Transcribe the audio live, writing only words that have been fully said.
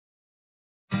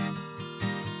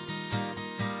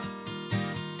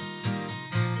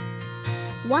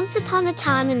Once upon a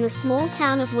time in the small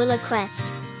town of Willow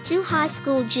Crest, two high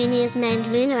school juniors named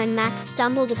Luna and Max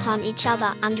stumbled upon each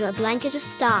other under a blanket of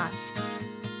stars.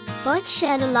 Both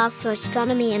shared a love for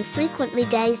astronomy and frequently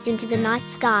gazed into the night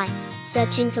sky,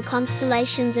 searching for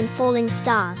constellations and falling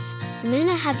stars.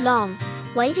 Luna had long,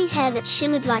 wavy hair that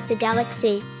shimmered like the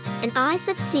galaxy, and eyes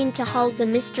that seemed to hold the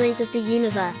mysteries of the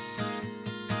universe.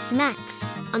 Max,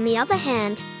 on the other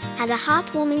hand, had a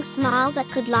heartwarming smile that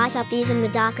could light up even the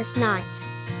darkest nights,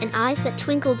 and eyes that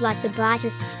twinkled like the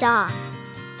brightest star.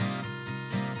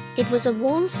 It was a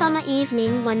warm summer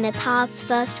evening when their paths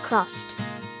first crossed.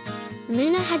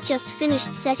 Luna had just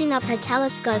finished setting up her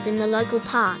telescope in the local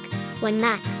park, when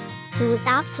Max, who was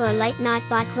out for a late-night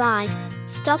bike ride,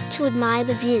 stopped to admire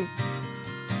the view.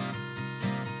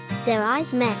 Their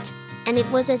eyes met, and it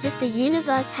was as if the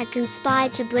universe had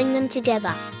conspired to bring them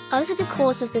together. Over the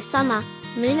course of the summer,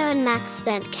 Luna and Max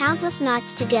spent countless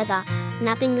nights together,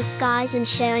 mapping the skies and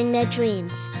sharing their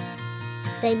dreams.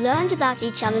 They learned about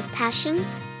each other's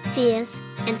passions, fears,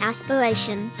 and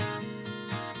aspirations.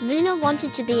 Luna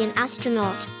wanted to be an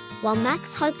astronaut, while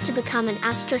Max hoped to become an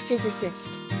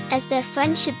astrophysicist. As their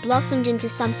friendship blossomed into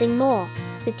something more,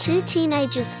 the two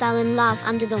teenagers fell in love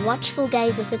under the watchful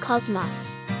gaze of the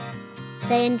cosmos.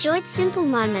 They enjoyed simple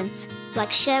moments,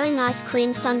 like sharing ice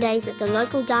cream sundaes at the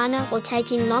local diner or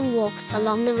taking long walks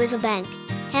along the riverbank,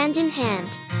 hand in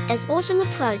hand. As autumn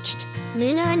approached,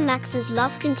 Luna and Max's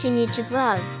love continued to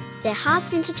grow, their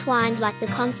hearts intertwined like the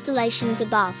constellations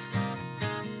above.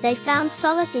 They found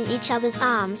solace in each other's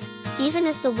arms, even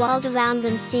as the world around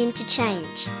them seemed to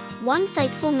change. One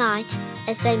fateful night,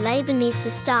 as they lay beneath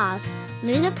the stars,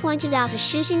 Luna pointed out a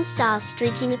shooting star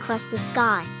streaking across the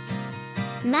sky.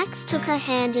 Max took her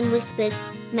hand and whispered,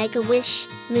 "Make a wish,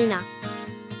 Luna."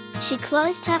 She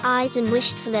closed her eyes and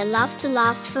wished for their love to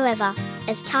last forever,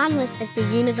 as timeless as the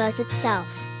universe itself.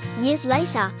 Years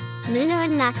later, Luna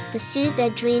and Max pursued their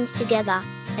dreams together,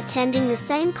 attending the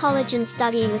same college and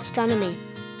studying astronomy.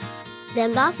 Their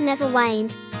love never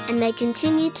waned, and they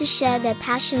continued to share their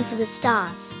passion for the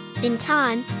stars. In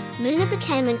time, Luna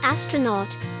became an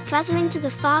astronaut, traveling to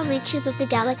the far reaches of the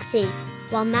galaxy,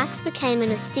 while Max became an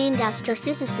esteemed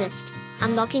astrophysicist,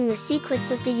 unlocking the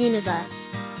secrets of the universe.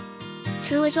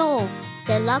 Through it all,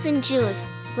 their love endured,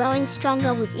 growing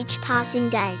stronger with each passing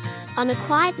day. On a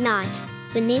quiet night,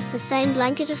 beneath the same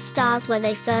blanket of stars where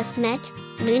they first met,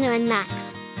 Luna and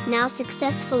Max, now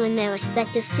successful in their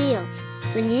respective fields,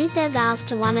 renewed their vows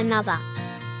to one another.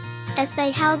 As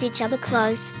they held each other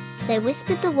close, they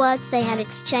whispered the words they had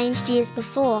exchanged years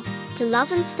before, to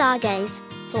love and stargaze,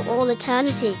 for all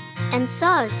eternity. And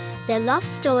so, their love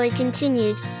story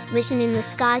continued, written in the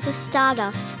skies of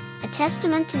Stardust, a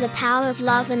testament to the power of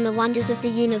love and the wonders of the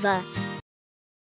universe.